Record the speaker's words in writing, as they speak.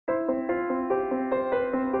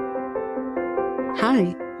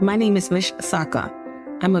Hi, my name is Mish Saka.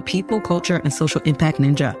 I'm a people, culture, and social impact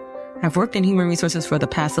ninja. I've worked in human resources for the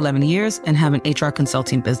past 11 years and have an HR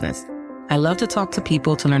consulting business. I love to talk to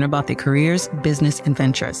people to learn about their careers, business, and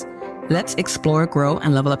ventures. Let's explore, grow,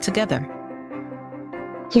 and level up together.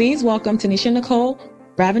 Please welcome Tanishia Nicole,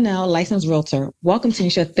 Ravnell, licensed realtor. Welcome,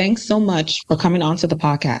 Tanishia. Thanks so much for coming on to the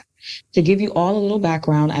podcast. To give you all a little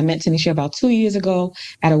background, I met Tanishia about 2 years ago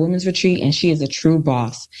at a women's retreat, and she is a true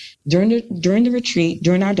boss. During the retreat,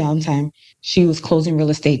 during our downtime, she was closing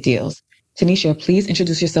real estate deals. Tanishia, please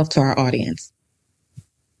introduce yourself to our audience.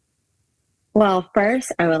 Well,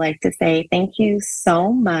 first, I would like to say thank you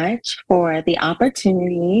so much for the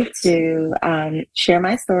opportunity to share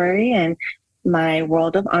my story and my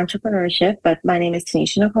world of entrepreneurship. But my name is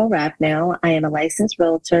Tanisha Nicole Ravnell. I am a licensed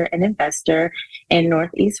realtor and investor in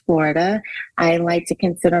Northeast Florida. I like to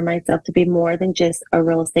consider myself to be more than just a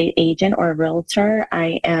real estate agent or a realtor.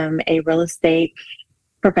 I am a real estate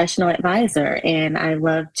professional advisor, and I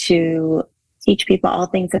love to teach people all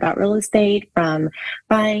things about real estate, from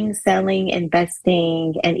buying, selling,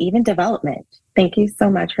 investing, and even development. Thank you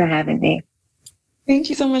so much for having me. Thank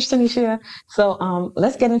you so much, Tanishia. So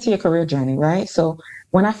let's get into your career journey, right? So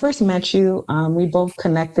when I first met you, we both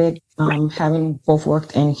connected, having both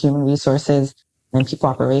worked in human resources and people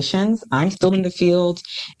operations. I'm still in the field,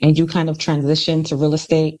 and you kind of transitioned to real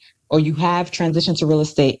estate, or you have transitioned to real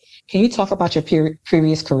estate. Can you talk about your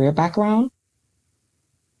previous career background?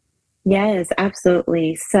 Yes,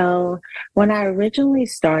 absolutely. So when I originally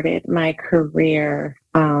started my career,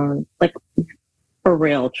 for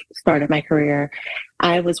real, started my career,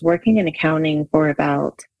 I was working in accounting for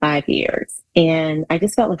about 5 years. And I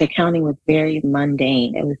just felt like accounting was very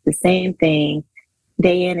mundane. It was the same thing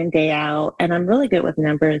day in and day out. And I'm really good with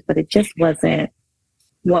numbers, but it just wasn't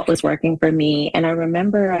what was working for me. And I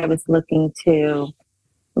remember I was looking to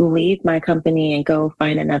leave my company and go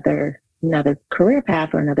find another career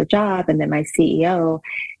path or another job. And then my CEO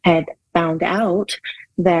had found out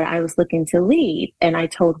that I was looking to leave. And I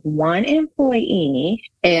told one employee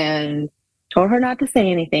and told her not to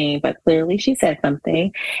say anything, but clearly she said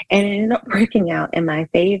something. And it ended up working out in my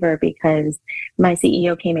favor because my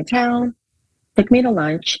CEO came in town, took me to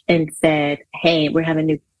lunch, and said, "Hey, we have a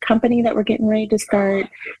new company that we're getting ready to start.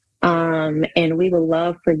 And we would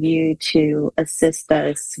love for you to assist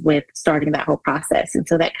us with starting that whole process." And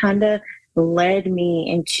so that kind of led me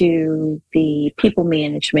into the people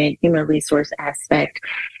management, human resource aspect.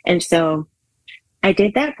 And so I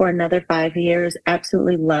did that for another 5 years,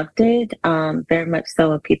 absolutely loved it, very much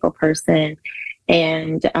so a people person.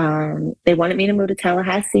 And they wanted me to move to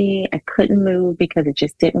Tallahassee. I couldn't move because it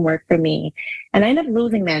just didn't work for me. And I ended up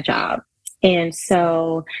losing that job. And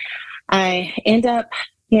so I end up,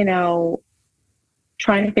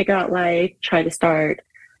 trying to figure out life, try to start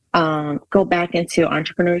go back into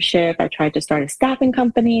entrepreneurship. I tried to start a staffing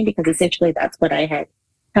company because essentially that's what I had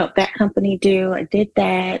helped that company do. I did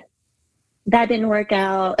that. That didn't work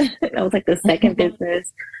out. That was like the second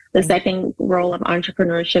business, the second role of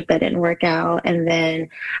entrepreneurship that didn't work out. And then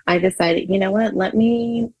I decided, you know what, let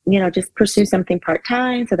me, just pursue something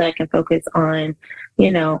part-time so that I can focus on,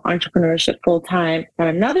 entrepreneurship full-time. Got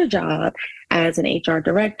another job as an HR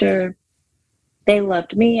director. They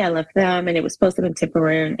loved me, I loved them, and it was supposed to be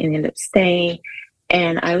temporary and ended up staying.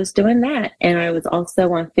 And I was doing that. And I was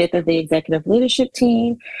also on fifth of the executive leadership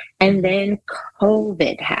team. And then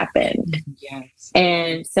COVID happened. Yes.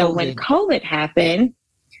 And so when COVID happened,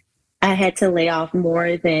 I had to lay off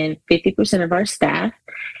more than 50% of our staff,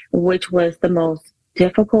 which was the most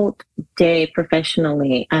difficult day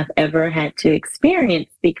professionally I've ever had to experience,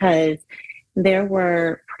 because there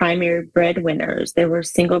were primary breadwinners, there were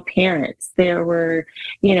single parents, there were,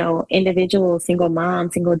 individuals, single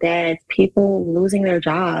moms, single dads, people losing their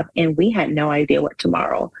job, and we had no idea what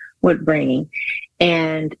tomorrow would bring.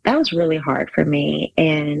 And that was really hard for me.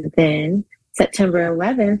 And then September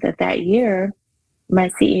 11th of that year, my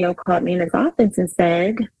CEO called me in his office and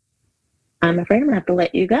said, "I'm afraid I'm going to have to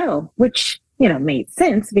let you go," which, made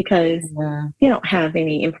sense because you don't have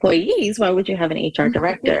any employees. Why would you have an HR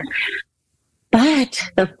director? But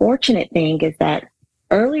the fortunate thing is that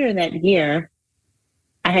earlier that year,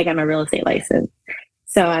 I had got my real estate license.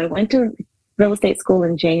 So I went to real estate school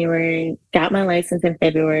in January, got my license in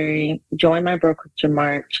February, joined my brokerage in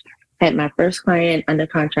March, had my first client under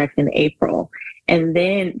contract in April. And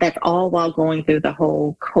then that's all while going through the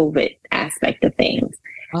whole COVID aspect of things.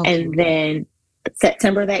 Okay. And then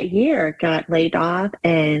September that year, got laid off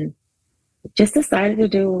and just decided to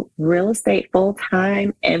do real estate full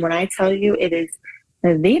time. And when I tell you, it is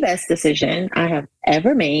the best decision I have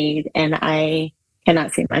ever made, and I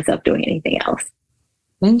cannot see myself doing anything else.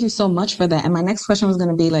 Thank you so much for that. And my next question was going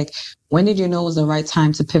to be like, when did you know it was the right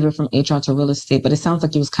time to pivot from HR to real estate? But it sounds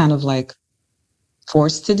like you was kind of like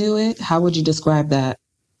forced to do it. How would you describe that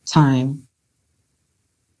time?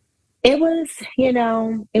 It was,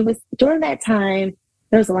 it was during that time,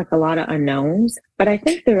 there was like a lot of unknowns. But I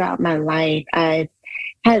think throughout my life, I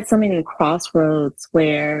had so many crossroads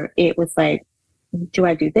where it was like, do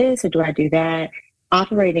I do this or do I do that?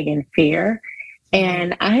 Operating in fear.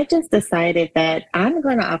 And I had just decided that I'm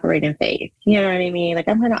going to operate in faith. You know what I mean? Like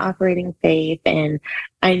I'm going to operate in faith. And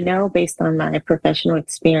I know based on my professional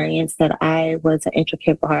experience that I was an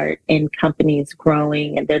intricate part in companies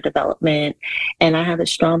growing and their development. And I have a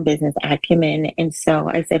strong business acumen. And so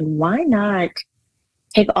I said, why not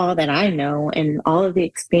take all that I know and all of the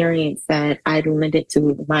experience that I lended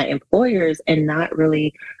to my employers and not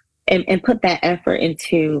really and put that effort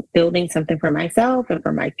into building something for myself and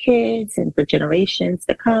for my kids and for generations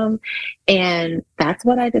to come. And that's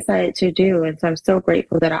what I decided to do. And so I'm so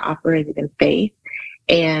grateful that I operated in faith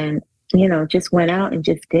and, just went out and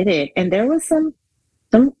just did it. And there was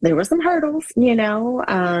there were some hurdles,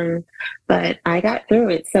 but I got through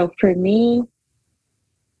it. So for me,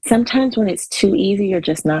 sometimes when it's too easy, you're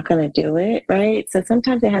just not going to do it, right? So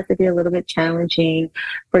sometimes it has to be a little bit challenging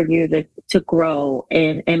for you to grow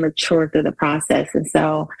and mature through the process. And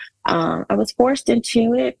so I was forced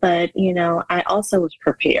into it, but, I also was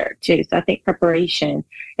prepared too. So I think preparation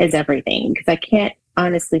is everything because I can't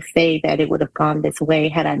honestly say that it would have gone this way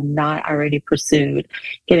had I not already pursued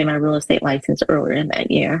getting my real estate license earlier in that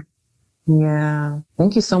year. Yeah.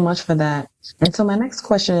 Thank you so much for that. And so my next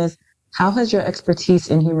question is, how has your expertise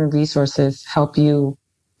in human resources helped you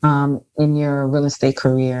in your real estate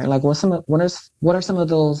career? Like, what are some of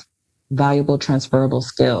those valuable transferable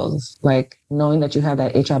skills? Like knowing that you have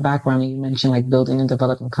that HR background, and you mentioned like building and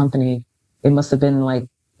developing company. It must have been like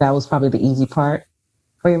that was probably the easy part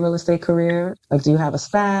for your real estate career. Like, do you have a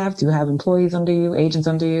staff? Do you have employees under you, agents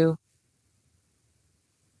under you?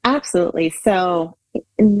 Absolutely. So,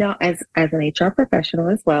 no, as an HR professional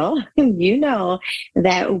as well, you know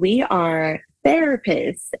that we are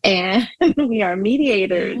therapists and we are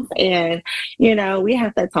mediators and we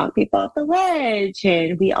have to talk people off the ledge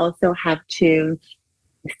and we also have to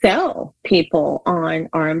sell people on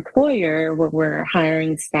our employer when we're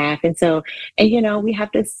hiring staff. And so, we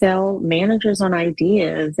have to sell managers on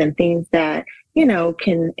ideas and things that,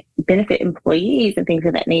 can benefit employees and things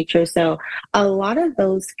of that nature. So a lot of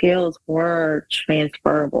those skills were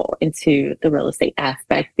transferable into the real estate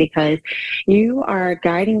aspect because you are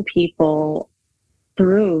guiding people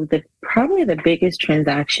through probably the biggest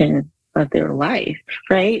transaction of their life,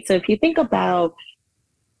 right? So if you think about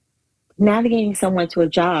navigating someone to a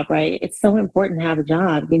job, right? It's so important to have a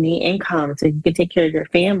job. You need income so you can take care of your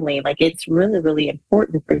family. Like it's really, really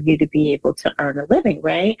important for you to be able to earn a living,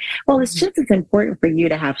 right? Well, it's just as important for you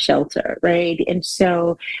to have shelter, right? And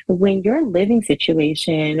so when your living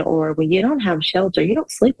situation or when you don't have shelter, you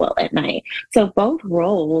don't sleep well at night. So both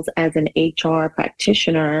roles as an HR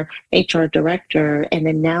practitioner, HR director, and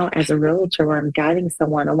then now as a realtor where I'm guiding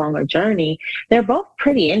someone along a journey, they're both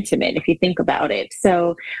pretty intimate if you think about it.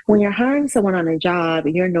 So when you're hiring someone on a job,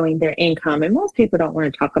 you're knowing their income, and most people don't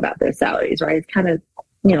want to talk about their salaries, right? It's kind of,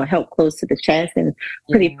 held close to the chest and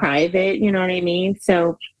pretty private, you know what I mean?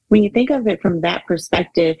 So when you think of it from that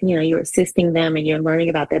perspective, you're assisting them and you're learning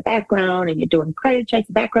about their background and you're doing credit checks,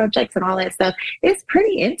 background checks and all that stuff. It's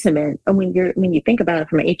pretty intimate. And when you think about it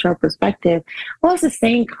from an HR perspective, well, it's the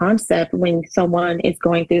same concept when someone is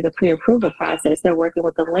going through the pre-approval process. They're working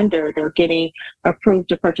with the lender. They're getting approved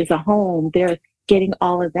to purchase a home. They're getting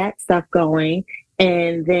all of that stuff going.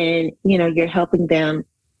 And then, you're helping them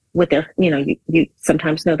with their, you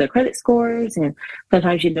sometimes know their credit scores and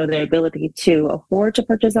sometimes their ability to afford to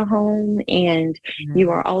purchase a home. And you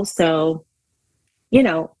are also,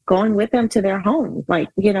 going with them to their home. Like,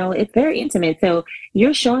 it's very intimate. So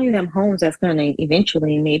you're showing them homes that's going to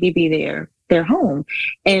eventually maybe be their home.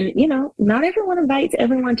 And, not everyone invites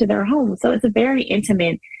everyone to their home. So it's a very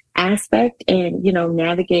intimate aspect and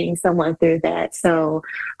navigating someone through that. So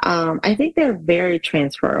I think they're very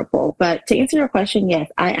transferable. But to answer your question,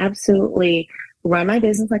 yes, I absolutely run my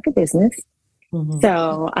business like a business.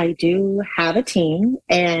 So I do have a team,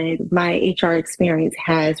 and my HR experience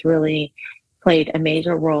has really played a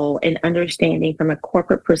major role in understanding from a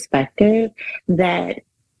corporate perspective that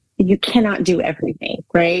you cannot do everything,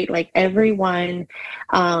 right? Like everyone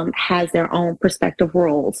has their own perspective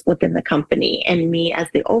roles within the company. And me as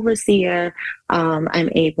the overseer, I'm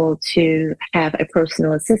able to have a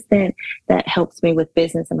personal assistant that helps me with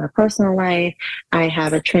business in my personal life. I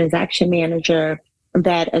have a transaction manager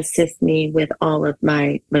that assist me with all of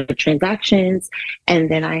my transactions. And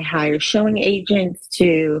then I hire showing agents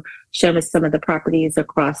to show me some of the properties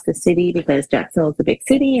across the city because Jacksonville is a big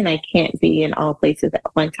city and I can't be in all places at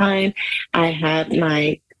one time. I have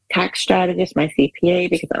my tax strategist, my CPA,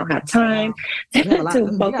 because I don't have time to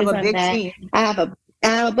focus on that. Team. I have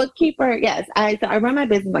a bookkeeper. Yes, I run my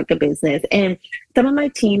business like a business, and some of my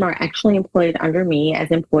team are actually employed under me as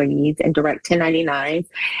employees and direct 1099s,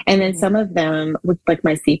 and then some of them, with like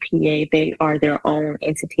my CPA, they are their own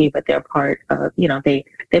entity, but they're part of, they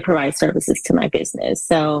provide services to my business.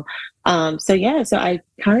 So I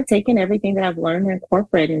kind of taken everything that I've learned in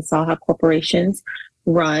corporate and saw how corporations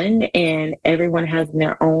run, and everyone has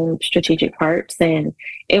their own strategic parts, and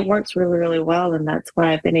it works really, really well. And that's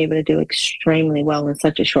why I've been able to do extremely well in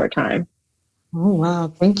such a short time. Oh, wow.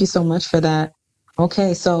 Thank you so much for that.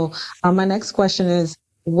 Okay. So my next question is,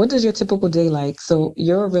 what does your typical day like? So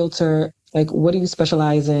you're a realtor, like, what do you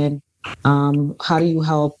specialize in? How do you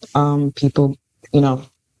help people?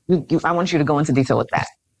 I want you to go into detail with that.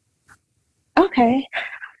 Okay.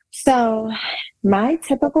 So my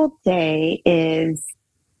typical day is,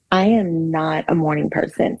 I am not a morning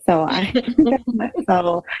person. So I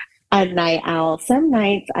so a night owl. Some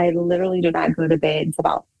nights I literally do not go to bed until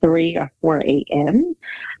about 3 or 4 a.m.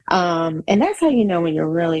 And that's how you know when you're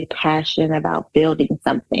really passionate about building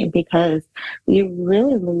something, because you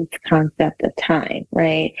really lose concept of time,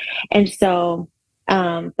 right? And so,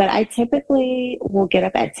 but I typically will get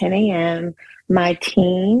up at 10 a.m. My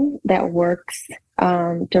team that works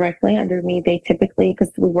directly under me, they typically,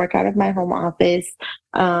 because we work out of my home office,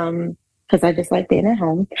 because I just like being at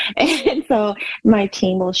home. And so my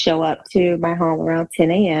team will show up to my home around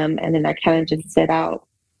 10 a.m. And then I kind of just set out,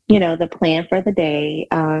 the plan for the day,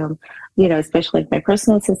 especially my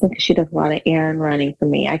personal assistant, because she does a lot of errand running for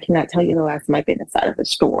me. I cannot tell you the last time I've been inside of the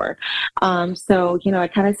store. I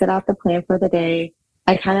kind of set out the plan for the day.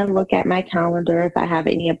 I kind of look at my calendar if I have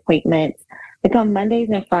any appointments. Like on Mondays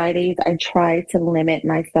and Fridays, I try to limit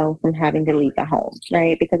myself from having to leave the home,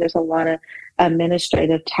 right? Because there's a lot of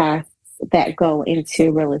administrative tasks that go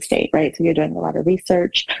into real estate, right? So you're doing a lot of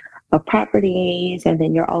research of properties, and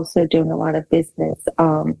then you're also doing a lot of business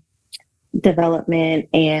development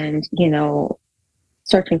and,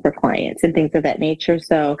 searching for clients and things of that nature.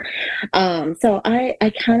 So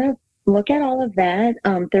I kind of look at all of that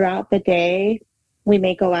throughout the day. We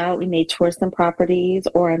may go out, we may tour some properties,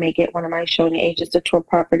 or I may get one of my showing agents to tour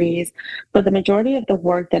properties. But the majority of the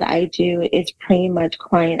work that I do is pretty much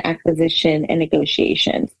client acquisition and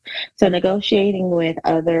negotiations. So negotiating with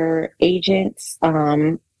other agents,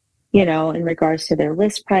 in regards to their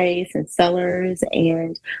list price and sellers,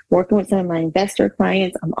 and working with some of my investor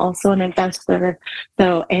clients. I'm also an investor.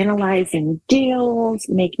 So analyzing deals,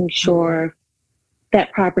 making sure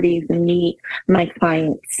that properties meet my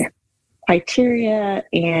clients' criteria,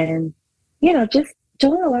 and just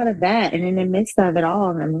doing a lot of that. And in the midst of it all,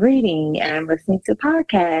 I'm reading and I'm listening to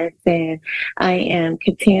podcasts, and I am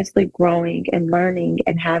continuously growing and learning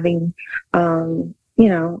and having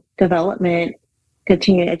development,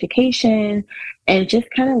 continuing education, and just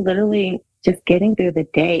kind of literally just getting through the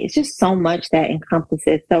day. It's just so much that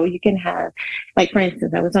encompasses. So you can have, like, for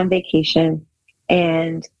instance, I was on vacation,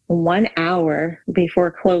 and 1 hour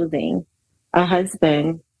before closing, a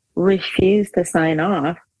husband refused to sign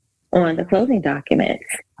off on the closing documents.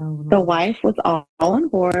 The wife was all on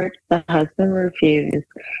board, the husband refused,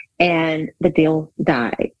 and the deal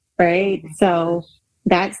died, right? So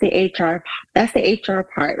that's the HR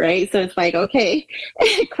part, right? So it's like, okay,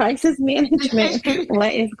 crisis management,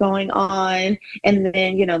 what is going on? And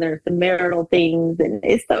then, there's the marital things, and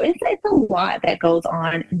it's a lot that goes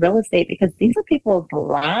on in real estate, because these are people's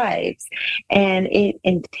lives, and it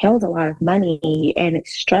entails a lot of money, and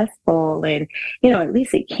it's stressful, and at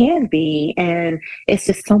least it can be, and it's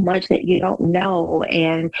just so much that you don't know.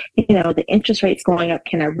 And the interest rates going up.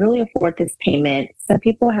 Can I really afford this payment? Some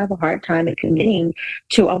people have a hard time in committing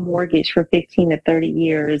to a mortgage for 15 to 30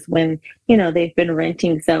 years when, they've been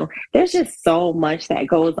renting. So there's just so much that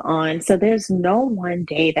goes on. So there's no one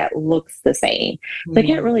day that looks the same. So I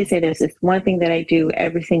can't really say there's this one thing that I do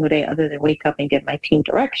every single day other than wake up and give my team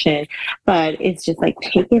direction, but it's just like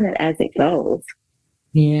taking it as it goes.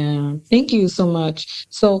 Yeah. Thank you so much.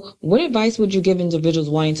 So what advice would you give individuals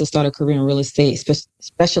wanting to start a career in real estate,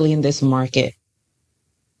 especially in this market?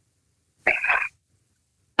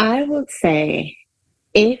 I would say,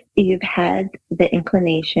 if you've had the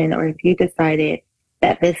inclination, or if you decided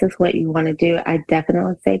that this is what you want to do, I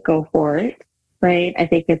definitely say go for it, right? I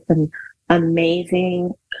think it's an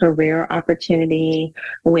amazing career opportunity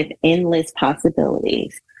with endless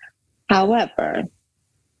possibilities. However,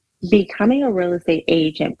 becoming a real estate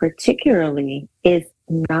agent, particularly, is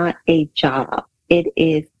not a job. It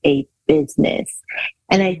is a business.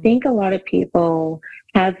 And I think a lot of people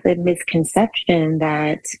have the misconception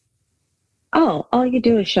that, oh, all you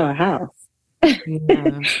do is show a house.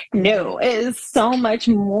 Yeah. No, it's so much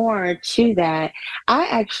more to that. I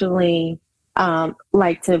actually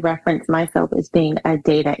like to reference myself as being a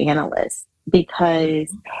data analyst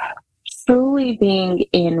because truly being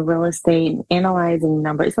in real estate and analyzing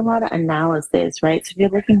numbers, a lot of analysis, right? So if you're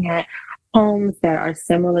looking at homes that are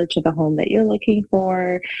similar to the home that you're looking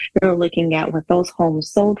for, you're looking at what those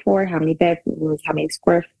homes sold for, how many bedrooms, how many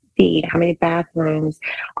square feet, how many bathrooms,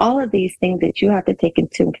 all of these things that you have to take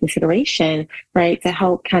into consideration, right, to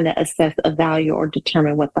help kind of assess a value or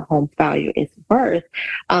determine what the home value is worth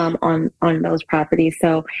on those properties.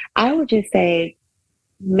 So I would just say,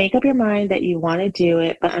 make up your mind that you want to do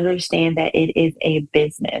it, but understand that it is a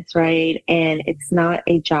business, right? And it's not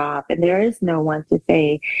a job. And there is no one to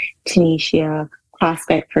say, Tanishia,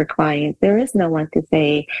 prospect for clients. There is no one to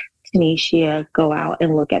say, Tanishia, go out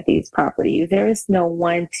and look at these properties. There is no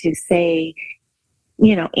one to say,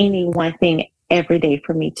 any one thing every day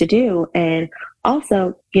for me to do. And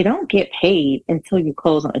also, you don't get paid until you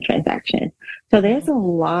close on a transaction. So there's a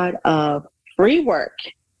lot of free work,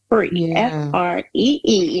 FREE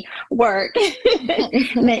work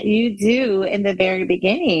that you do in the very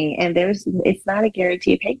beginning. And it's not a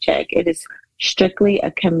guaranteed paycheck. It is strictly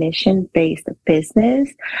a commission-based business,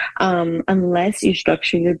 unless you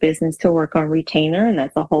structure your business to work on retainer, and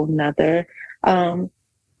that's a whole nother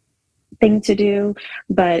thing to do.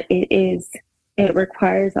 But it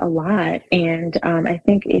requires a lot. And I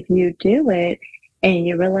think if you do it and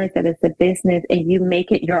you realize that it's a business and you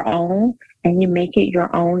make it your own, and you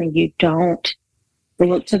don't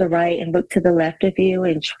look to the right and look to the left of you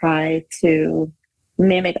and try to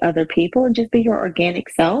mimic other people and just be your organic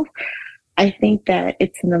self, I think that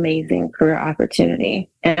it's an amazing career opportunity.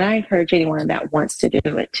 And I encourage anyone that wants to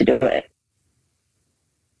do it to do it.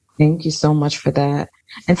 Thank you so much for that.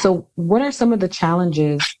 And so what are some of the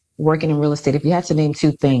challenges working in real estate? If you had to name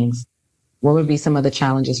two things, what would be some of the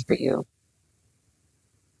challenges for you?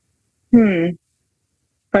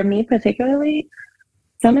 For me particularly,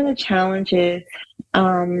 some of the challenges,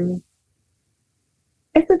 it's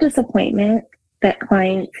a disappointment that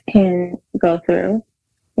clients can go through,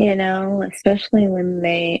 especially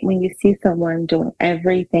when you see someone doing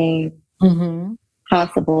everything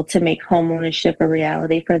possible to make homeownership a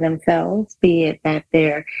reality for themselves, be it that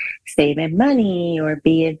they're saving money or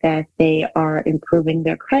be it that they are improving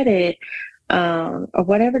their credit, or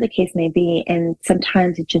whatever the case may be. And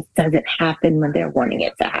sometimes it just doesn't happen when they're wanting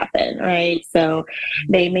it to happen, right? So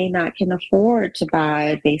they may not can afford to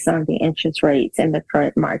buy based on the interest rates in the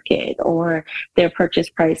current market, or their purchase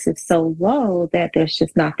price is so low that there's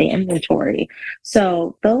just not the inventory.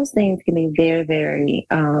 So those things can be very, very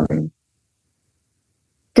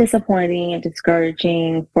disappointing and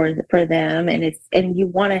discouraging for them. And you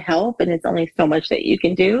want to help, and it's only so much that you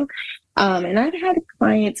can do. And I've had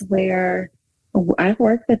clients where I've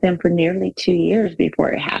worked with them for nearly 2 years before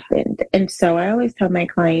it happened. And so I always tell my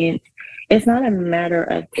clients, it's not a matter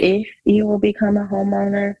of if you will become a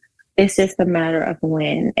homeowner, it's just a matter of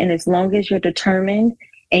when. And as long as you're determined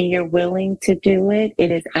and you're willing to do it, it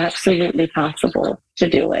is absolutely possible to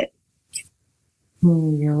do it.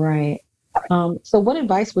 You're right. So what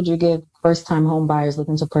advice would you give first-time home buyers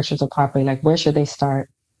looking to purchase a property? Like, where should they start?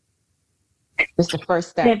 Just the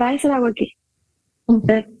first step. The advice that I would give,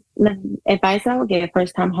 the advice I would give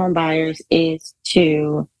first-time home buyers is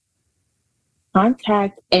to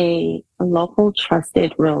contact a local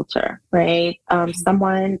trusted realtor, right?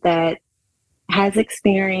 Someone that has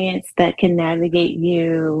experience that can navigate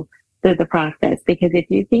you through the process. Because if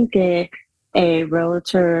you think that a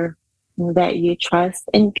realtor that you trust,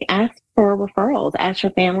 and ask for referrals, ask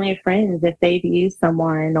your family and friends if they've used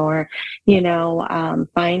someone, or,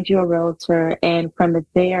 find you a realtor, and from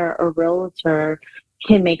there, a realtor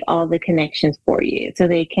can make all the connections for you. So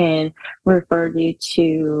they can refer you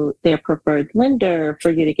to their preferred lender for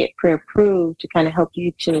you to get pre-approved, to kind of help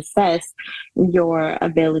you to assess your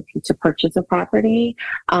ability to purchase a property.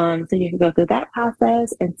 So you can go through that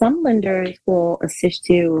process, and some lenders will assist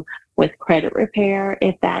you with credit repair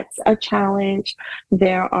if that's a challenge.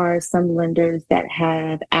 There are some lenders that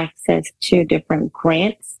have access to different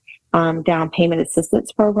grants, down payment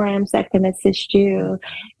assistance programs that can assist you.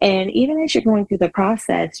 And even as you're going through the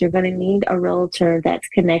process, you're going to need a realtor that's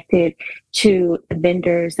connected to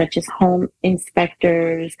vendors such as home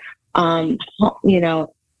inspectors,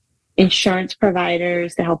 insurance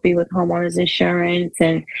providers to help you with homeowners insurance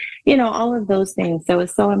and, all of those things. So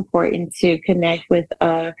it's so important to connect with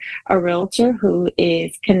a realtor who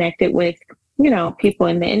is connected with, people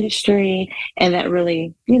in the industry and that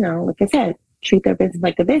really, like I said, treat their business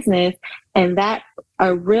like a business. And that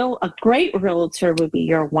a great realtor would be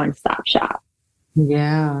your one-stop shop.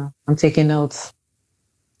 Yeah, I'm taking notes.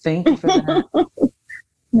 Thank you for that.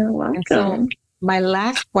 You're welcome. So my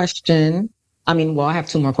last question, I have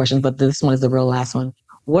two more questions, but this one is the real last one.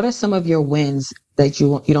 What are some of your wins that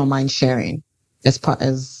you don't mind sharing as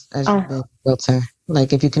a realtor?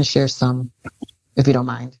 Like if you can share some, if you don't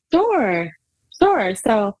mind. Sure.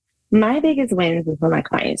 So my biggest wins is when my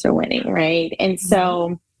clients are winning, right? And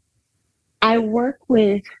so I work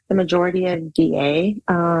with the majority of VA.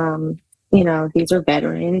 These are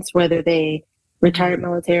veterans, whether they retired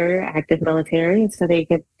military or active military. So they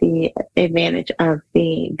get the advantage of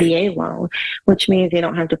the VA loan, which means they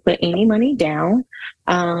don't have to put any money down.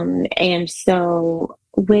 And so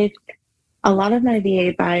with a lot of my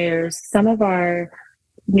VA buyers, some of our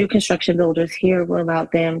new construction builders here will allow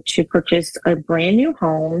them to purchase a brand new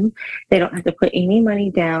home. They don't have to put any money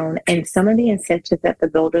down. And some of the incentives that the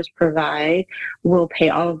builders provide will pay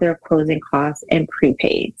all of their closing costs and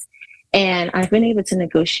prepaids. And I've been able to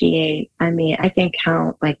negotiate. I can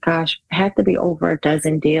count had to be over a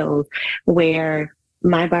dozen deals where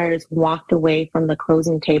my buyers walked away from the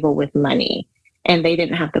closing table with money and they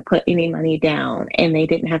didn't have to put any money down and they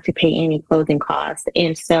didn't have to pay any closing costs.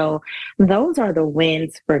 And so those are the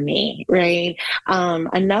wins for me, right?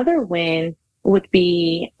 Another win would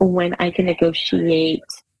be when I can negotiate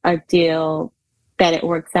a deal that it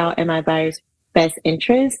works out in my buyer's best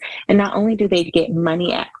interest. And not only do they get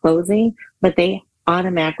money at closing, but they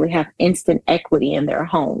automatically have instant equity in their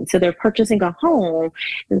home. So they're purchasing a home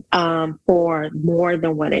for more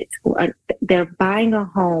than what they're buying a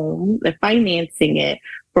home, they're financing it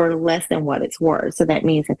for less than what it's worth. So that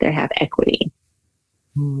means that they have equity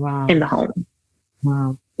in the home.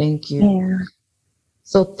 Wow. Thank you. Yeah.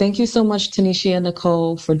 So thank you so much, Tanishia and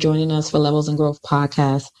Nicole, for joining us for Levels and Growth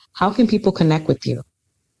podcast. How can people connect with you?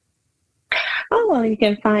 Oh, well, you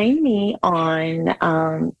can find me on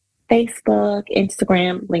Facebook,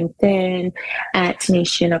 Instagram, LinkedIn at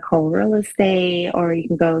Tanishia Nicole Real Estate, or you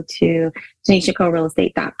can go to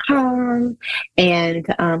TanishiaNicoleRealEstate.com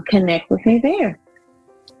and connect with me there.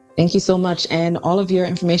 Thank you so much. And all of your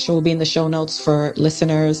information will be in the show notes for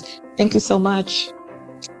listeners. Thank you so much.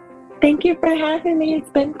 Thank you for having me. It's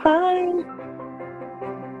been fun.